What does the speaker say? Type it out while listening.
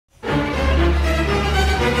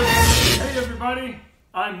everybody.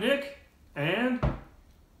 I'm Nick, and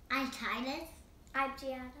I'm Titus. I'm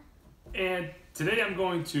Gianna. And today I'm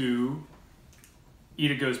going to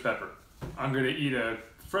eat a ghost pepper. I'm going to eat a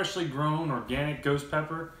freshly grown organic ghost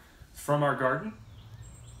pepper from our garden.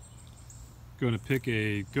 Going to pick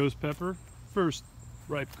a ghost pepper, first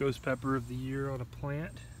ripe ghost pepper of the year on a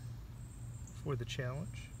plant for the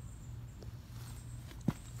challenge.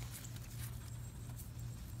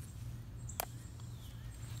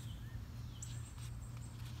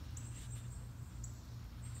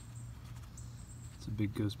 It's a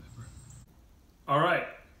big ghost pepper. All right,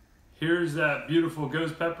 here's that beautiful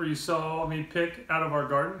ghost pepper you saw me pick out of our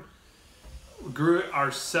garden. We grew it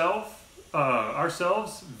ourselves.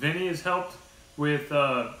 Vinny has helped with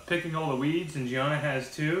picking all the weeds, and Gianna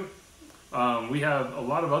has too. We have a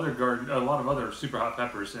lot of other super hot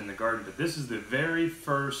peppers in the garden, but this is the very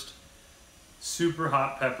first super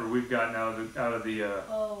hot pepper we've gotten out of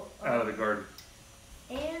the garden.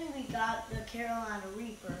 And we got the Carolina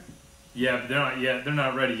Reaper. Yeah, but they're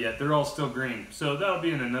not ready yet. They're all still green. So that'll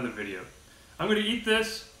be in another video. I'm going to eat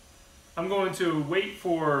this. I'm going to wait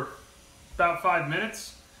for about 5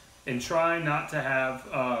 minutes and try not to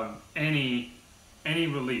have any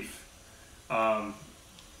relief and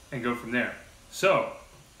go from there. So,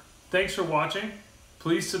 thanks for watching.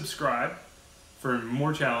 Please subscribe for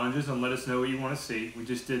more challenges and let us know what you want to see. We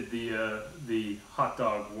just did the hot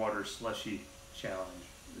dog water slushy challenge.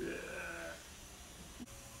 Yeah.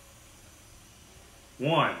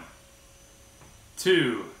 1,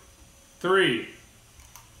 2, 3.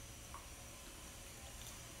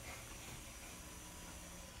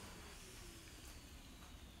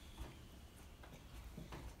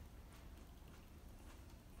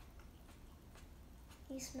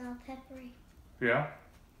 You smell peppery. Yeah?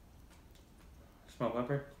 Smell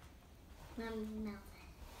pepper? Let me melt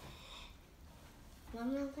it.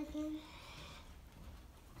 Want to melt it again?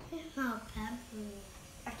 I smell peppery.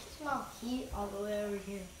 I can smell heat all the way over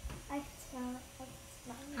here. I can smell it.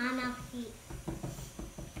 I smell heat.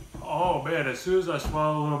 Oh man, as soon as I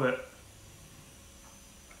swallowed a little bit,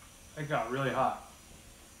 it got really hot.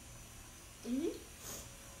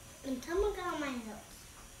 And someone got on my nose.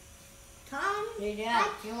 Tom, Hey Dad,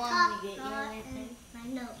 do you want me to get you anything? My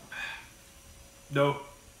nose. No.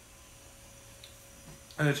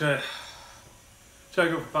 I'm gonna try to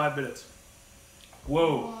go for 5 minutes.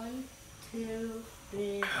 Whoa. 1, 2,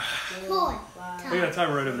 3, 4, 5, We got a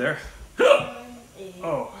timer right over there. 8,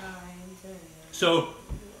 Oh. 9, 10. So,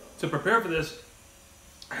 to prepare for this,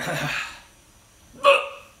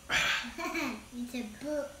 You said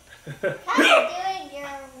boop. How are you doing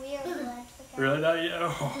your weird lips again? really not yet.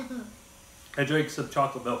 Oh. I drank some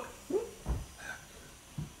chocolate milk.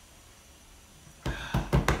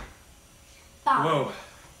 Whoa.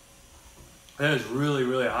 That is really,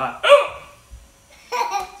 really hot.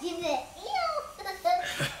 You said ew.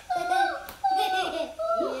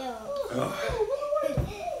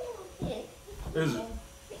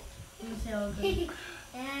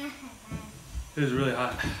 This is really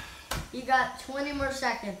hot. You got 20 more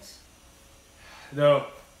seconds. No,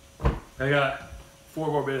 I got 4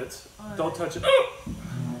 more minutes. Right. Don't touch it.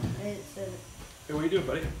 It said it. Hey, what are you doing,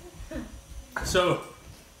 buddy? So,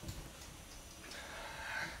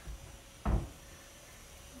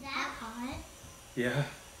 That hot? yeah.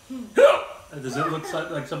 Does it look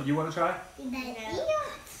like something you want to try?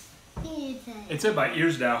 It's in my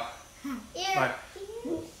ears now. Can I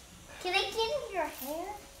get in your hair?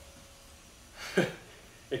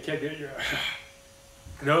 It can't get in your.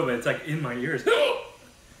 No, but it's like in my ears. Can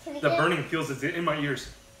I The get burning feels it's in my ears.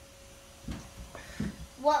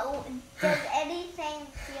 What does anything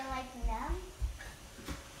feel like numb?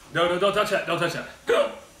 No, don't touch that. Don't touch that.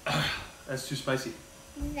 That's too spicy.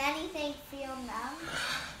 Does anything feel numb?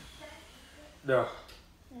 No.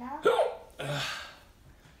 No.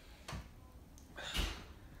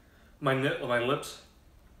 My lips,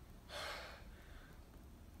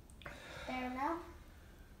 They're numb.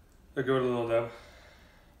 they're going a little numb.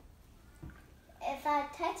 If I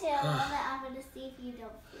touch it a little bit, I'm gonna see if you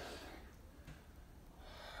don't feel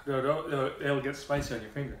it. No, it'll get spicy on your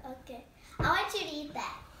finger. Okay. I want you to eat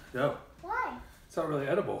that. No, Why? it's not really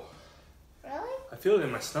edible. Really? I feel it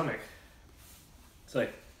in my stomach. It's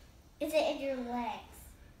like, Is it in your legs?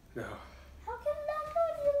 no, How can that go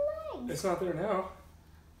in your legs? it's not there now.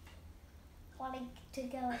 Wanting to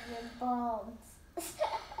go in your bones.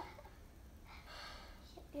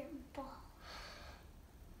 Your balls.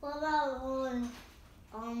 What about one?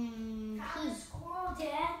 Got a squirrel,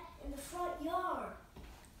 Dad, in the front yard.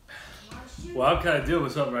 Well, I'm kind of dealing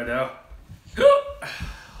with something right now.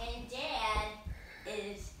 And Dad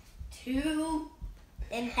is too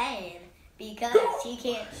in pain Because he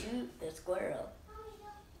can't shoot the squirrel.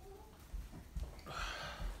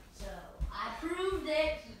 So I proved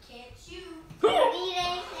it. He can't shoot. Do you need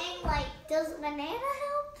anything? Like, does banana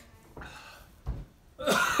help?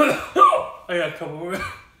 I got a couple more. I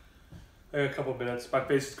got a couple minutes. My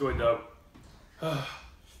face is going numb.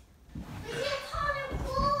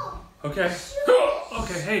 Okay.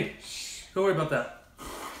 Okay, hey. Don't worry about that.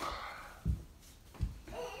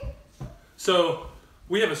 So,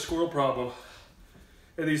 we have a squirrel problem.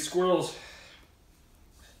 And these squirrels,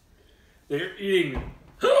 they're eating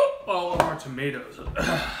all of our tomatoes.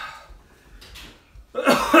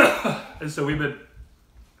 And so we've been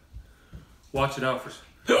watching out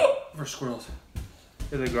for squirrels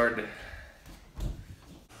in the garden.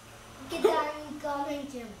 Get down and go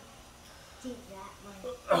into take that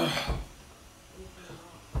one.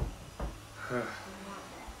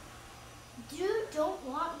 You don't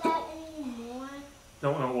want that anymore.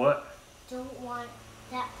 Don't know what? Don't want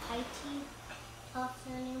that piety puffs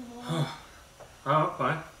anymore. Oh,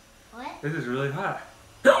 fine. What? This is really hot.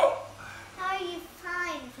 How are you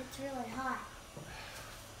fine if it's really hot?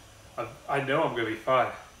 I know I'm gonna be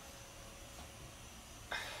fine.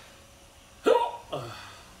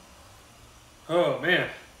 Oh man.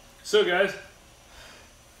 So guys,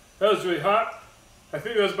 that was really hot. I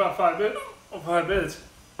think it was about 5 minutes. Oh, 5 minutes.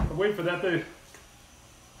 I'm waiting for that thing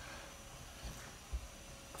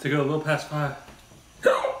to go a little past 5.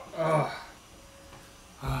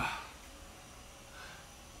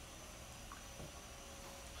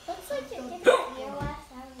 Looks like you're getting ear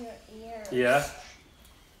wax out of your ears. Yeah.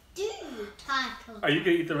 Do you taco? Are you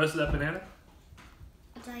gonna eat the rest of that banana?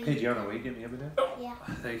 Hey, Gianna, will you give me a banana? Yeah.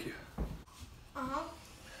 Thank you. Uh-huh.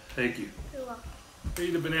 Thank you. You're welcome.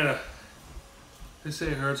 Eat a banana. They say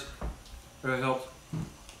it hurts. Or it helps.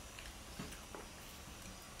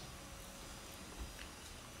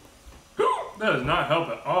 That does not help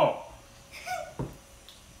at all.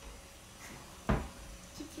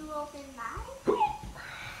 Did you open mine?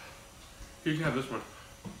 You can have this one.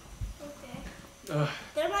 Okay.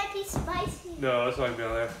 There might be spicy. No, that's not gonna be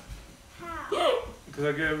on there. How? Because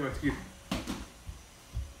I gave it my teeth.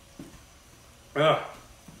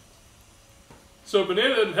 So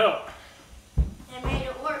banana didn't help. It made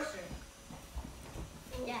it worse.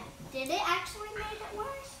 Yeah. Did it actually make it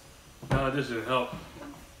worse? No, it just didn't help.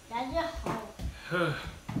 That just helped.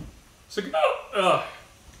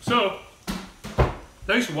 So,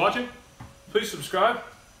 thanks for watching. Please subscribe.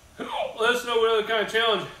 Let us know what other kind of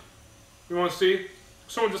challenge you want to see.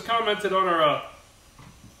 Someone just commented on our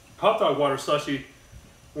hot dog water slushie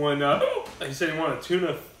when he said he wanted a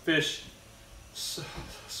tuna fish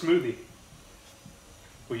smoothie.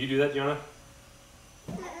 Will you do that, Gianna?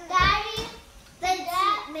 Daddy, then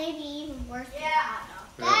that may be even worse than hot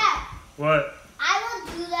dog. Dad, What? I will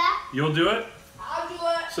do that. You'll do it? I'll do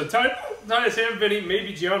it. So Titus and Vinny,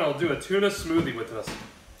 maybe Gianna will do a tuna smoothie with us.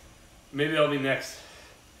 Maybe that'll be next.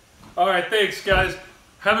 All right, thanks guys.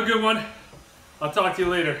 Have a good one. I'll talk to you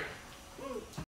later.